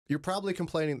You're probably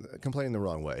complaining the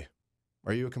wrong way.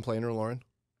 Are you a complainer, Lauren?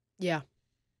 Yeah.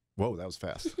 Whoa, that was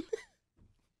fast.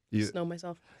 Just know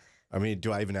myself. I mean,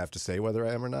 do I even have to say whether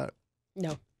I am or not?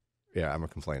 No. Yeah, I'm a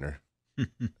complainer.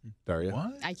 Daria?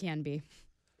 What? I can be.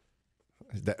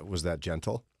 Was that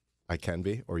gentle? I can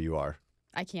be, or you are?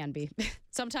 I can be.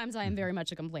 Sometimes I am very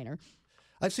much a complainer.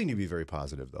 I've seen you be very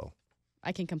positive, though.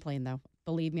 I can complain, though.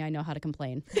 Believe me, I know how to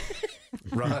complain.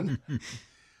 Ron?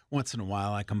 Once in a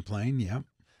while I complain, yeah.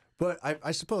 But I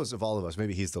suppose of all of us,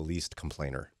 maybe he's the least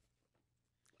complainer.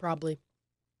 Probably.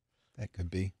 That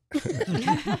could be.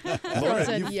 Lauren,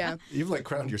 Said, yeah. you've like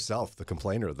crowned yourself the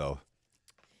complainer, though.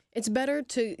 It's better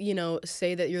to,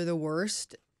 say that you're the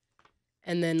worst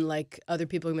and then like other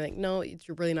people can be like, no,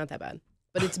 you're really not that bad.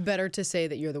 But it's better to say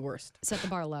that you're the worst. Set the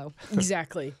bar low.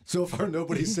 Exactly. So far,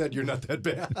 nobody said you're not that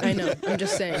bad. I know. I'm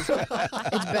just saying.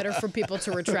 It's better for people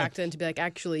to retract and to be like,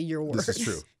 actually, you're worse. This is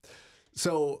true.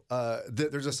 So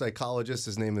there's a psychologist.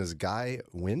 His name is Guy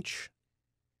Winch.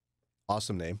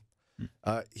 Awesome name.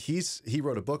 He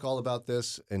wrote a book all about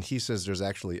this, and he says there's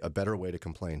actually a better way to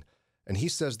complain. And he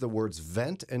says the words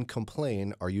vent and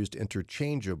complain are used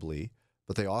interchangeably,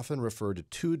 but they often refer to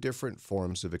two different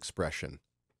forms of expression.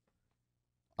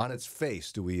 On its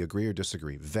face, do we agree or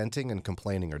disagree? Venting and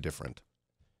complaining are different.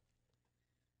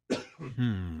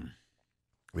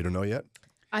 We don't know yet?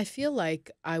 I feel like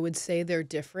I would say they're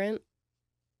different,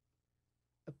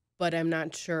 but I'm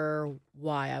not sure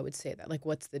why I would say that. Like,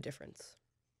 what's the difference?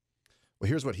 Well,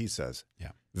 here's what he says.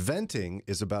 Yeah. Venting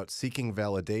is about seeking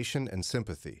validation and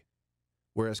sympathy,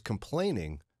 whereas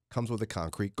complaining comes with a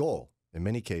concrete goal. In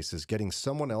many cases, getting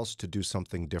someone else to do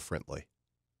something differently.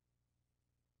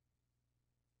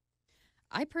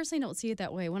 I personally don't see it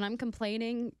that way. When I'm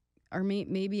complaining, or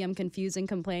maybe I'm confusing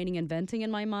complaining and venting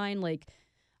in my mind, like,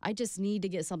 I just need to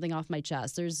get something off my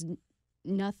chest. There's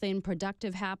nothing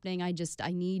productive happening. I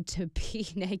need to be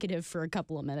negative for a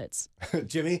couple of minutes.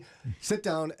 Jimmy, sit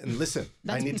down and listen.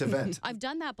 I need to vent. I've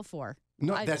done that before.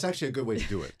 No, that's actually a good way to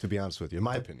do it, to be honest with you, in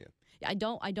my opinion. I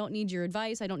don't need your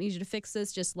advice. I don't need you to fix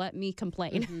this. Just let me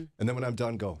complain. Mm-hmm. And then when I'm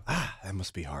done, go, that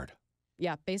must be hard.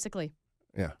 Yeah, basically.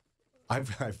 Yeah.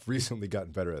 I've recently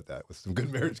gotten better at that with some good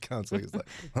marriage counseling. It's like,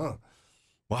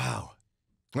 wow.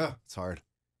 It's hard.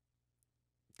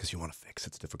 Because you want to fix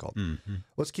it's difficult. Mm-hmm.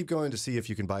 Let's keep going to see if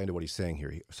you can buy into what he's saying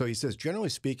here. So he says, generally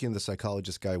speaking, the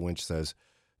psychologist Guy Winch says,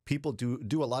 people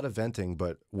do a lot of venting,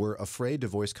 but we're afraid to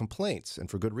voice complaints, and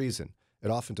for good reason.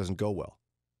 It often doesn't go well.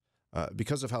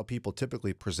 Because of how people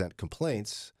typically present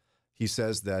complaints, he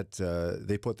says that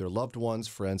they put their loved ones,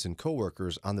 friends, and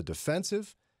coworkers on the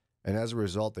defensive, and as a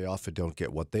result, they often don't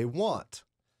get what they want.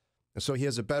 And so he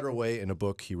has a better way in a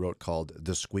book he wrote called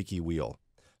The Squeaky Wheel.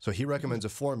 So he recommends a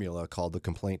formula called the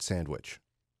complaint sandwich.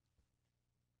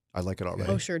 I like it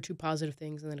already. Oh, sure. Two positive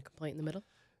things and then a complaint in the middle.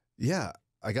 Yeah.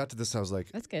 I got to this, I was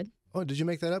like, That's good. oh, did you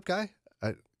make that up, Guy?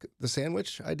 The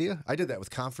sandwich idea? I did that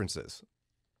with conferences.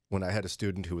 When I had a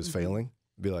student who was failing,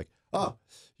 I'd be like, oh,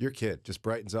 your kid just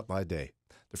brightens up my day.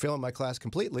 They're failing my class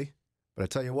completely, but I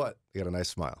tell you what, they got a nice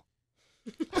smile.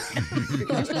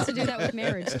 You're supposed to do that with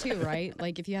marriage too, right?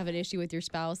 Like if you have an issue with your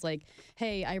spouse, like,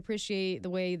 hey, I appreciate the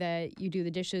way that you do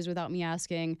the dishes without me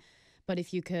asking, but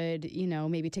if you could,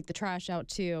 maybe take the trash out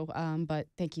too. But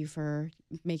thank you for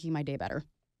making my day better.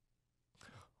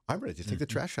 I'm ready to take the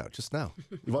trash out just now.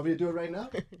 You want me to do it right now?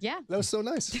 Yeah. That was so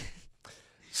nice.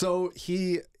 So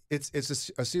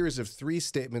it's a series of 3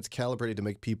 statements calibrated to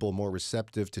make people more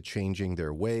receptive to changing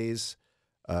their ways.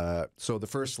 So the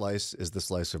first slice is the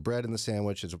slice of bread in the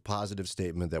sandwich. It's a positive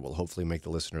statement that will hopefully make the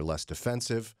listener less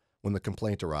defensive when the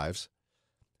complaint arrives.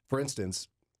 For instance,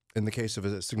 in the case of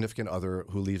a significant other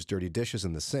who leaves dirty dishes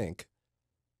in the sink,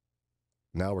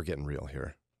 now we're getting real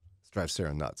here. This drives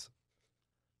Sarah nuts.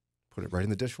 Put it right in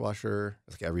the dishwasher.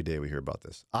 It's like every day we hear about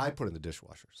this. I put it in the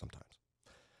dishwasher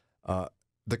sometimes.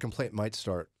 The complaint might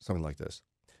start something like this.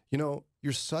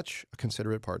 You're such a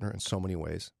considerate partner in so many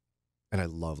ways, and I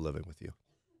love living with you.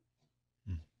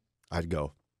 I'd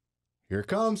go, here it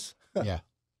comes. Yeah.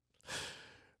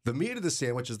 The meat of the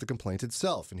sandwich is the complaint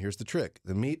itself, and here's the trick.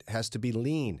 The meat has to be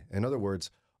lean. In other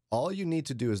words, all you need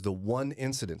to do is the one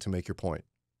incident to make your point.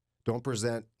 Don't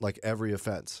present like every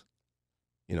offense.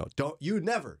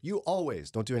 You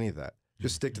always don't do any of that.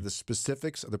 Just stick to the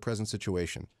specifics of the present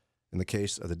situation. In the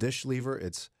case of the dish lever,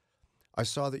 it's, I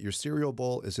saw that your cereal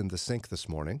bowl is in the sink this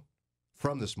morning.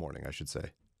 From this morning, I should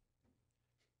say.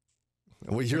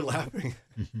 Well, you're laughing.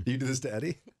 You do this to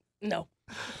Eddie? No.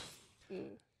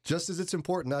 Just as it's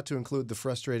important not to include the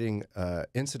frustrating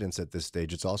incidents at this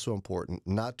stage, it's also important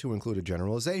not to include a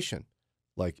generalization.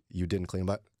 Like you didn't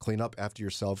clean up after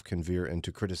yourself can veer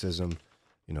into criticism,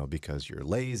 because you're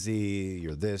lazy,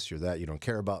 you're this, you're that, you don't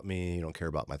care about me, you don't care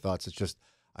about my thoughts. It's just,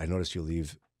 I noticed you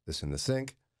leave this in the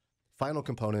sink. Final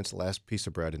components, last piece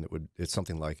of bread, and it's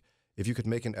something like, if you could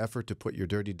make an effort to put your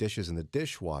dirty dishes in the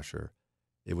dishwasher,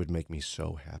 it would make me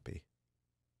so happy.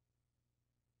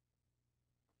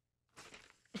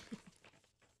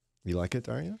 You like it,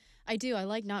 Daria? I do. I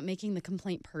like not making the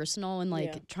complaint personal and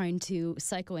like trying to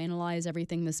psychoanalyze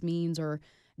everything this means or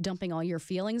dumping all your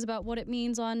feelings about what it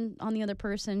means on the other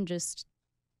person. Just,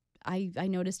 I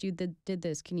noticed you did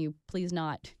this. Can you please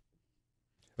not?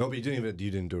 No, but you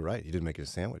didn't do it right. You didn't make it a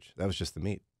sandwich. That was just the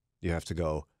meat. You have to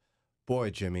go,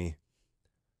 boy, Jimmy,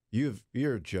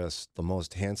 you're just the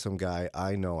most handsome guy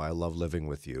I know. I love living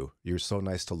with you. You're so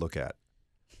nice to look at.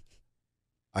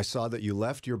 I saw that you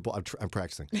left your bowl. I'm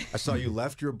practicing. I saw you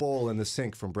left your bowl in the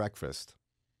sink from breakfast.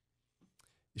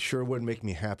 It sure would make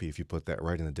me happy if you put that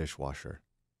right in the dishwasher.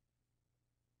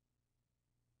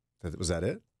 Was that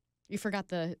it? You forgot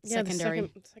the The secondary.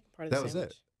 second part of the That was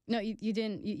sandwich. it. No, you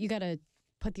didn't. You got to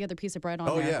put the other piece of bread on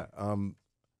Oh, there. yeah.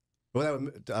 Well,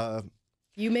 that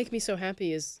You make me so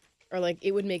happy or like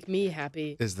it would make me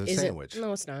happy. is the Is it- sandwich.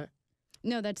 No, it's not.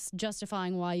 No, that's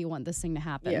justifying why you want this thing to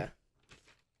happen. Yeah.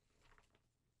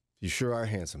 You sure are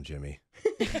handsome, Jimmy.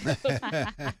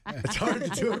 It's hard to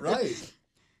do it right.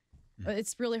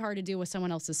 It's really hard to do with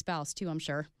someone else's spouse too, I'm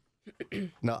sure.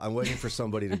 No, I'm waiting for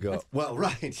somebody to go, well,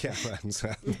 right. Yeah,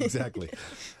 exactly.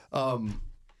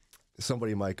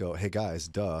 Somebody might go, hey, guys,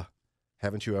 duh.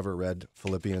 Haven't you ever read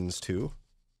Philippians 2?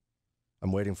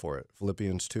 I'm waiting for it.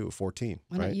 Philippians 2:14.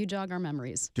 Why don't you jog our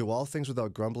memories? Do all things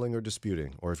without grumbling or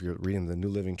disputing, or if you're reading the New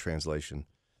Living Translation,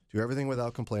 do everything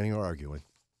without complaining or arguing.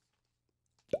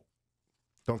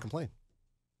 Don't complain.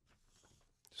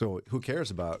 So who cares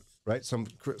about, right? Some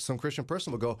Christian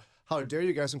person will go, how dare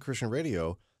you guys on Christian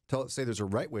radio say there's a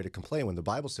right way to complain when the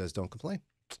Bible says don't complain.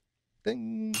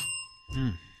 Ding.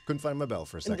 Couldn't find my bell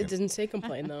for a And second. it doesn't say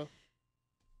complain though.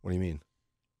 What do you mean?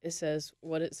 It says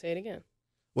what it say it again.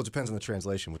 Well, it depends on the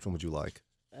translation. Which one would you like?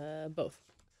 Both.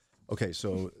 Okay,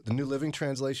 so the New Living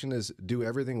Translation is do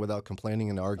everything without complaining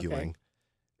and arguing.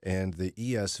 And the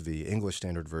ESV, English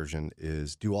Standard Version,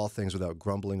 is do all things without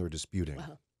grumbling or disputing.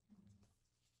 Wow.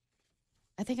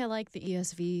 I think I like the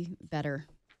ESV better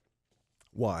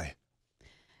Why?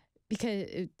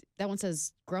 because that one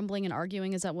says grumbling and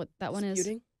arguing. Is that what that one is?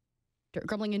 Disputing?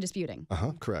 Grumbling and disputing.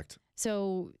 Uh-huh, correct.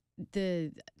 So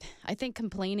I think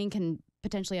complaining can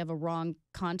potentially have a wrong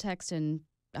context, and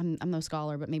I'm no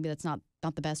scholar, but maybe that's not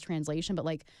the best translation. But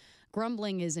like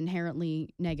grumbling is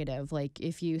inherently negative. Like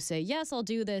if you say yes, I'll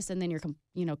do this, and then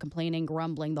you're complaining,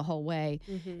 grumbling the whole way,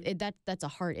 Mm-hmm. that's a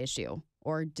heart issue.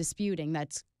 Or disputing,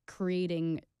 that's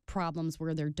creating problems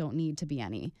where there don't need to be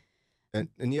any. And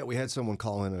yet we had someone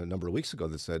call in a number of weeks ago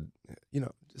that said,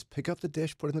 just pick up the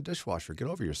dish, put it in the dishwasher, get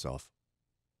over yourself.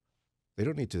 They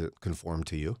don't need to conform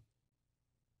to you.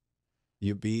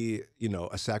 You be,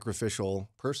 a sacrificial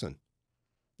person.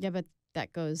 Yeah, but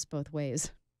that goes both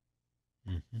ways.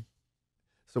 Mm-hmm.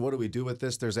 So what do we do with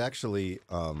this? There's actually,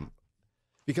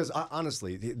 because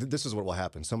honestly, this is what will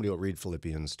happen. Somebody will read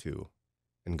Philippians 2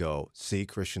 and go, see,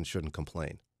 Christians shouldn't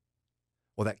complain.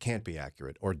 Well, that can't be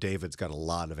accurate. Or David's got a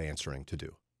lot of answering to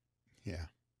do Yeah.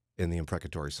 in the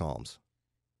imprecatory Psalms.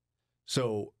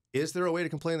 So is there a way to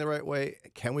complain the right way?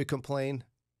 Can we complain?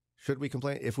 Should we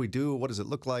complain? If we do, what does it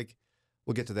look like?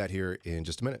 We'll get to that here in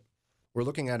just a minute. We're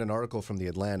looking at an article from The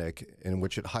Atlantic in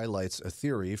which it highlights a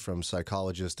theory from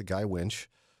psychologist Guy Winch,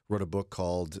 wrote a book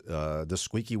called The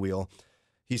Squeaky Wheel.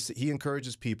 He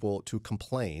encourages people to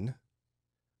complain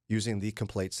using the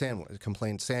complaint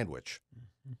sandwich,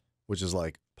 which is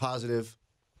like positive,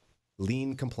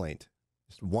 lean complaint.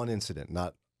 Just one incident,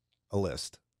 not a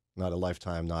list, not a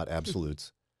lifetime, not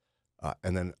absolutes,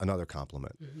 and then another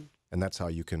compliment. Mm-hmm. And that's how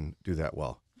you can do that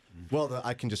well. Well,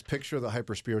 I can just picture the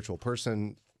hyper-spiritual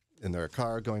person in their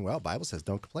car going, well, Bible says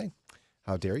don't complain.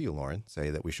 How dare you, Lauren, say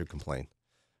that we should complain?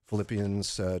 Philippians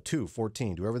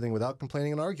 2:14, do everything without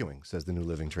complaining and arguing, says the New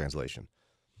Living Translation.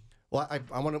 Well,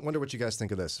 I wonder what you guys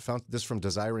think of this. I found this from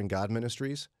Desiring God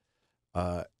Ministries.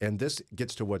 And this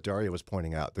gets to what Daria was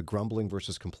pointing out, the grumbling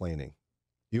versus complaining.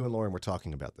 You and Lauren were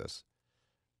talking about this.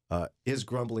 Is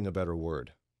grumbling a better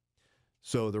word?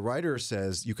 So the writer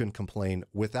says you can complain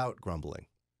without grumbling.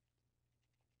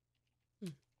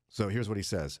 So here's what he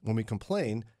says. When we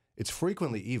complain, it's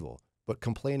frequently evil, but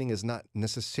complaining is not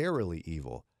necessarily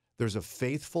evil. There's a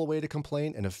faithful way to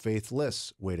complain and a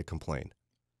faithless way to complain.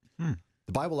 The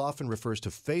Bible often refers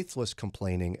to faithless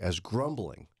complaining as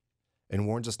grumbling and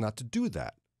warns us not to do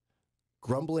that.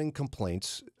 Grumbling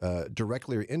complaints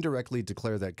directly or indirectly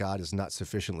declare that God is not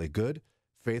sufficiently good,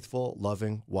 faithful,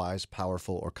 loving, wise,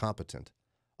 powerful, or competent.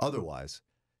 Otherwise,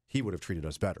 he would have treated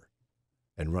us better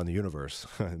and run the universe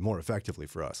more effectively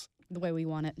for us. The way we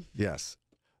want it. Yes.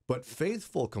 But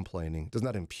faithful complaining does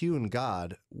not impugn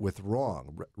God with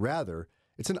wrong. Rather,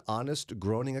 it's an honest,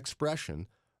 groaning expression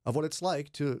of what it's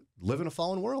like to live in a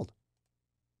fallen world.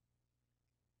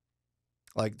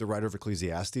 Like the writer of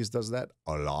Ecclesiastes does that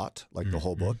a lot, like the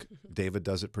whole book. David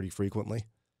does it pretty frequently.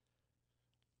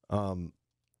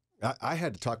 I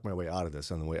had to talk my way out of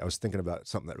this on the way. I was thinking about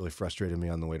something that really frustrated me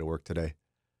on the way to work today.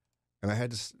 And I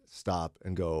had to stop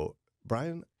and go,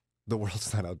 Brian, the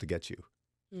world's not out to get you.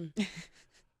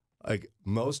 Like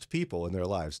most people in their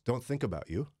lives don't think about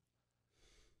you.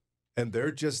 And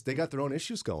they got their own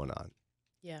issues going on.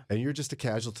 Yeah. And you're just a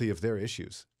casualty of their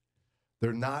issues.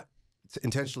 They're not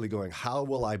intentionally going, how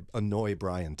will I annoy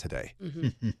Brian today?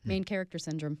 Main character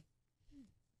syndrome.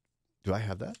 Do I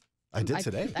have that? I did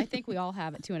today. I think we all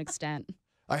have it to an extent.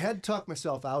 I had to talk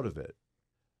myself out of it.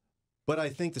 But I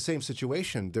think the same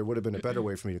situation, there would have been a better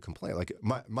way for me to complain. Like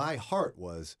my heart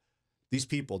was, these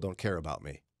people don't care about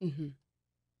me. Mm-hmm.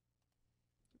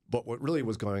 But what really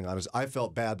was going on is I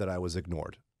felt bad that I was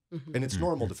ignored. Mm-hmm. And it's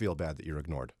normal to feel bad that you're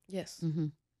ignored. Yes. Mm-hmm.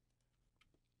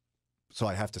 So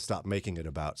I have to stop making it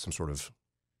about some sort of...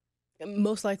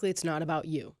 Most likely it's not about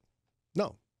you.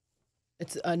 No.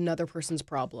 It's another person's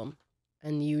problem.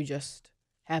 And you just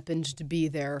happened to be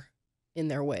there in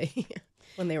their way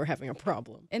when they were having a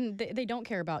problem. And they don't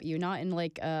care about you, not in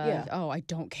like, oh, I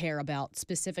don't care about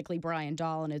specifically Brian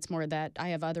Dolan. It's more that I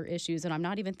have other issues and I'm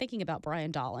not even thinking about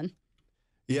Brian Dolan.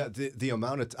 Yeah, the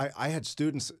amount of... I had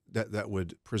students that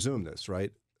would presume this,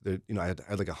 right? That, I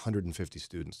had like 150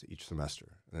 students each semester.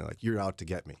 And they're like, you're out to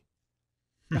get me.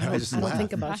 And I just I don't laugh.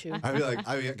 think about you. I'd be like,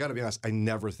 I got to be honest, I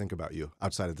never think about you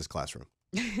outside of this classroom.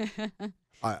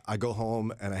 I go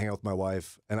home and I hang out with my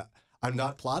wife, and I'm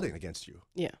not plotting against you.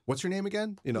 Yeah. What's your name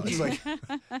again? It's like,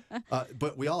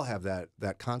 but we all have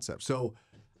that concept. So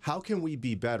how can we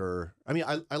be better? I mean,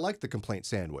 I like the complaint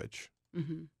sandwich,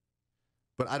 Mm-hmm.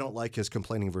 but I don't like his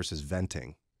complaining versus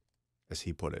venting, as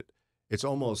he put it. It's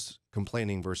almost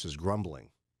complaining versus grumbling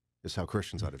is how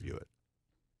Christians ought to view it.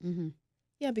 Mm-hmm.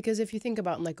 Yeah, because if you think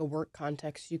about in like a work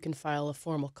context, you can file a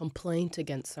formal complaint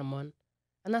against someone,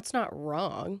 and that's not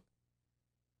wrong.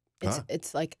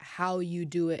 It's like how you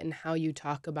do it and how you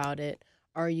talk about it.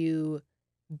 Are you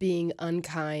being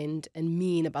unkind and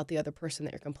mean about the other person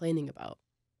that you're complaining about?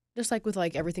 Just like with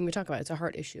like everything we talk about, it's a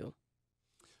heart issue.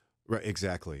 Right,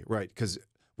 exactly. Right, because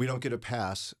we don't get a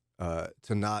pass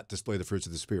to not display the fruits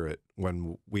of the Spirit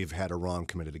when we've had a wrong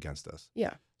committed against us.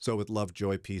 Yeah. So with love,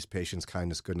 joy, peace, patience,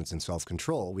 kindness, goodness, and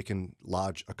self-control, we can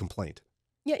lodge a complaint.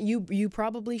 Yeah, you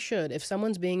probably should. If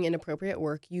someone's being inappropriate at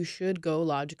work, you should go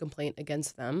lodge a complaint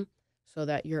against them so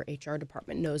that your HR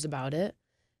department knows about it.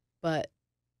 But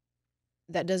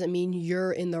that doesn't mean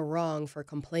you're in the wrong for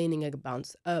complaining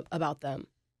about them.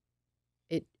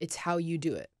 It's how you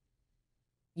do it.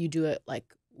 You do it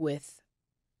like with,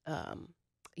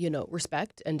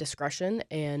 respect and discretion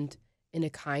and in a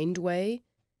kind way.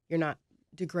 You're not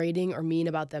degrading or mean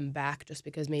about them back just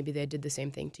because maybe they did the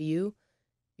same thing to you.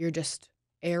 You're just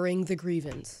airing the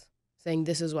grievance, saying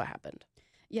this is what happened.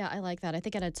 Yeah, I like that. I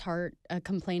think at its heart, a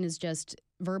complaint is just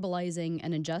verbalizing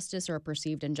an injustice or a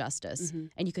perceived injustice. Mm-hmm.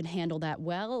 And you could handle that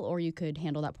well or you could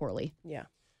handle that poorly. Yeah.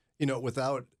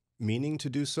 Without meaning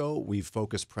to do so, we've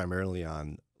focused primarily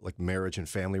on like marriage and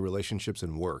family relationships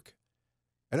and work.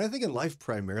 And I think in life,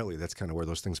 primarily, that's kind of where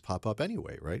those things pop up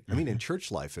anyway, right? I mean, in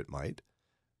church life, it might.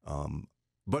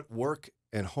 But work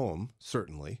and home,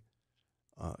 certainly.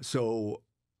 So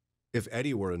if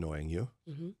Eddie were annoying you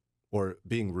Mm-hmm. or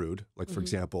being rude, like, for Mhm.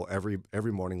 example,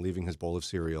 every morning leaving his bowl of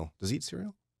cereal, does he eat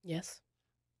cereal? Yes.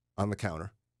 On the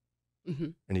counter,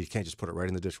 Mm-hmm. and he can't just put it right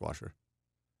in the dishwasher.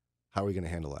 How are we going to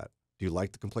handle that? Do you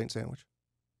like the complaint sandwich?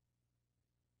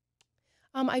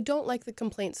 I don't like the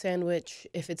complaint sandwich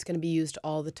if it's going to be used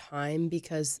all the time,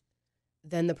 because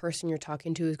then the person you're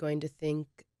talking to is going to think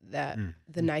that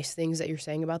the nice things that you're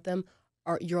saying about them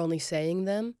you're only saying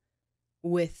them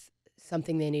with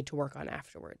something they need to work on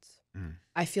afterwards.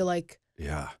 I feel like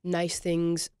Yeah. nice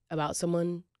things about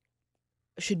someone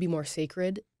should be more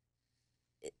sacred,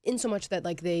 in so much that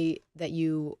like that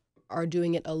you are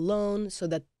doing it alone so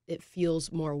that it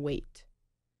feels more weight.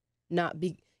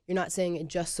 You're not saying it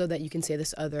just so that you can say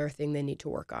this other thing they need to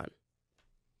work on.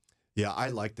 Yeah, I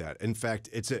like that. In fact,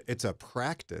 it's a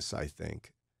practice, I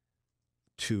think,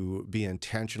 to be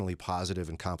intentionally positive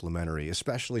and complimentary,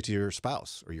 especially to your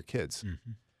spouse or your kids.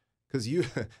 Because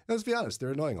let's be honest,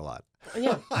 they're annoying a lot.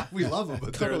 Yeah. We love them,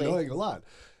 but Totally. they're annoying a lot.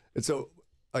 And so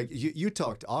like you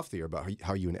talked off the air about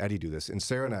how you and Eddie do this. And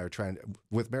Sarah and I are trying,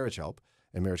 with marriage help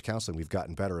and marriage counseling, we've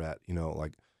gotten better at,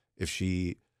 like if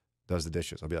she does the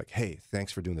dishes. I'll be like, hey,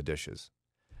 thanks for doing the dishes.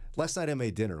 Last night I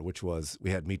made dinner, which was,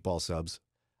 we had meatball subs.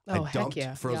 Oh, I heck dumped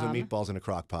yeah. frozen Yum. meatballs in a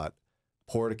crock pot,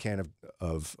 poured a can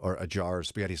or a jar of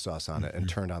spaghetti sauce on it, and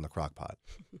turned on the crock pot.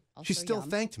 She Also still yum.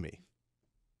 thanked me.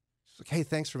 She's like, hey,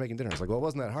 thanks for making dinner. I was like, well, it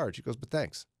wasn't that hard. She goes, but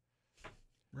thanks.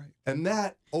 Right. And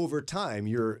that, over time,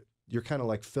 you're kind of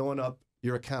like filling up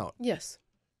your account. Yes.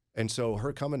 And so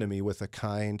her coming to me with a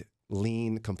kind,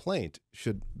 lean complaint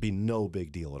should be no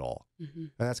big deal at all. Mm-hmm.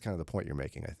 And that's kind of the point you're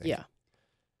making, I think. Yeah.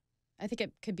 I think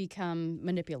it could become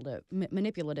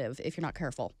manipulative if you're not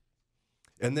careful.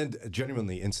 And then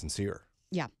genuinely insincere.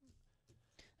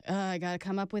 I got to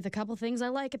come up with a couple things I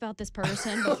like about this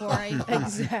person before I talk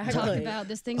Exactly. about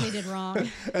this thing they did wrong.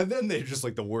 And then they're just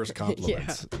like the worst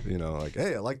compliments. You know, like,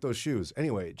 hey, I like those shoes.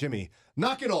 Anyway, Jimmy,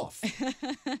 knock it off.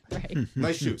 Right.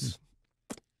 Nice shoes.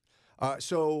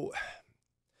 So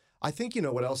I think, you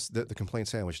know, what else that the complaint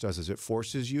sandwich does is it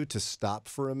forces you to stop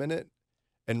for a minute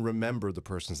and remember the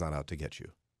person's not out to get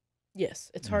you. Yes.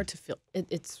 It's hard to feel.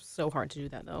 It's so hard to do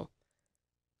that, though.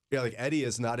 Yeah, like Eddie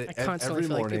is not I at constantly every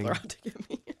feel morning. like people are out to get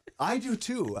me. I do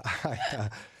too.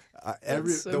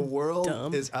 so The world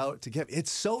dumb. is out to get me.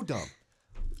 It's so dumb.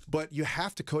 But you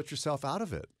have to coach yourself out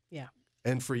of it. Yeah.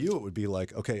 And for you, it would be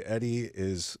like, okay, Eddie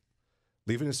is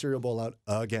leaving his cereal bowl out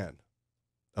again.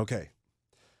 Okay.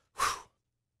 Whew.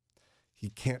 He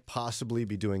can't possibly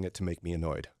be doing it to make me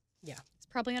annoyed. He's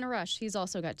probably in a rush. He's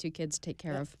also got 2 kids to take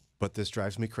care of. But this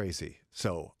drives me crazy.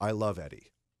 So I love Eddie.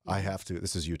 I have to.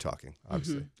 This is you talking,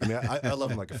 obviously. Mm-hmm. I mean, I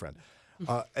love him like a friend.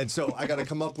 And so I got to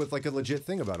come up with like a legit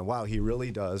thing about him. Wow, he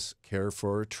really does care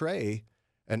for Trey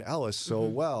and Ellis so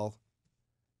Mm-hmm. well.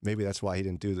 Maybe that's why he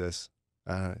didn't do this.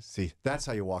 See, that's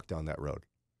how you walk down that road.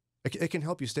 It can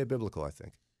help you stay biblical, I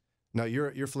think. Now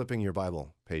you're flipping your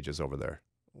Bible pages over there.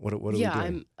 What are we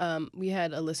doing? We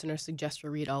had a listener suggest we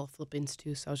read all of Philippians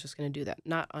 2, so I was just going to do that.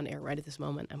 Not on air right at this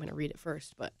moment. I'm going to read it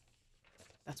first, but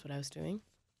that's what I was doing.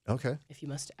 Okay. If you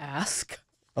must ask.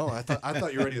 Oh, I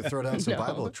thought you were ready to throw down some No.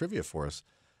 Bible trivia for us.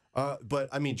 But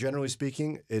I mean, generally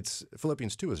speaking, it's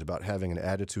Philippians 2 is about having an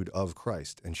attitude of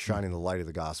Christ and shining the light of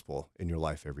the gospel in your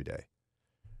life every day.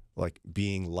 Like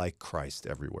being like Christ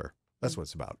everywhere. That's what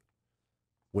it's about.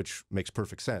 Which makes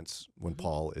perfect sense when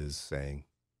Paul is saying,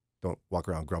 don't walk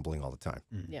around grumbling all the time.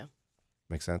 Yeah.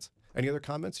 Makes sense? Any other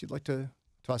comments you'd like to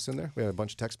toss in there? We had a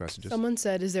bunch of text messages. Someone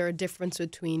said, is there a difference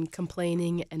between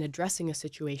complaining and addressing a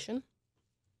situation?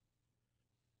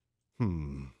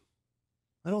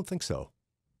 I don't think so.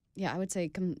 Yeah, I would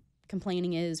say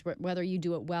complaining is, whether you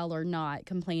do it well or not,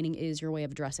 complaining is your way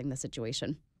of addressing the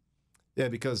situation. Yeah,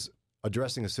 because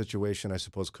addressing a situation, I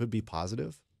suppose, could be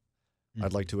positive.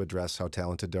 I'd like to address how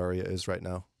talented Daria is right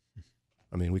now.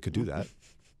 I mean, we could do that.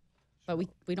 But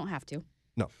we don't have to.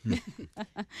 No.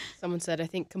 Someone said, I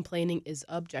think complaining is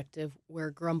objective, where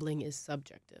grumbling is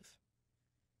subjective.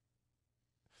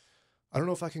 I don't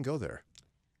know if I can go there.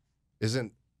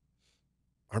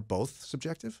 Are both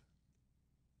subjective?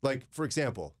 Like, for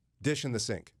example, dish in the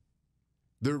sink.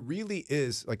 There really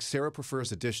is, like, Sarah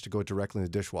prefers a dish to go directly in the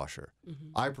dishwasher. Mm-hmm.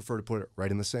 I prefer to put it right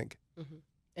in the sink. Mm-hmm.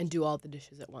 And do all the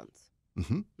dishes at once.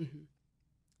 Mm-hmm. Mm-hmm.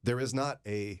 There is not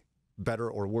a better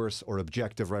or worse or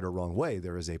objective right or wrong way.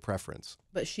 There is a preference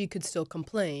But she could still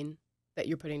complain that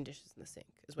you're putting dishes in the sink,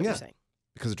 is what Yeah. you're saying.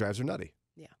 because it drives her nutty.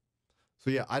 Yeah. So,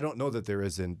 yeah, I don't know that there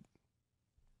is I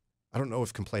don't know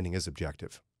if complaining is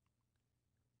objective.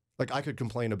 Like, I could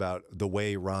complain about the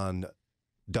way Ron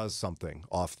does something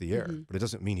off the air, Mhm. but it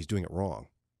doesn't mean he's doing it wrong.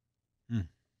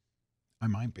 I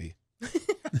might be.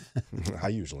 I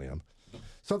usually am.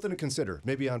 Something to consider.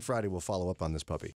 Maybe on Friday we'll follow up on this puppy.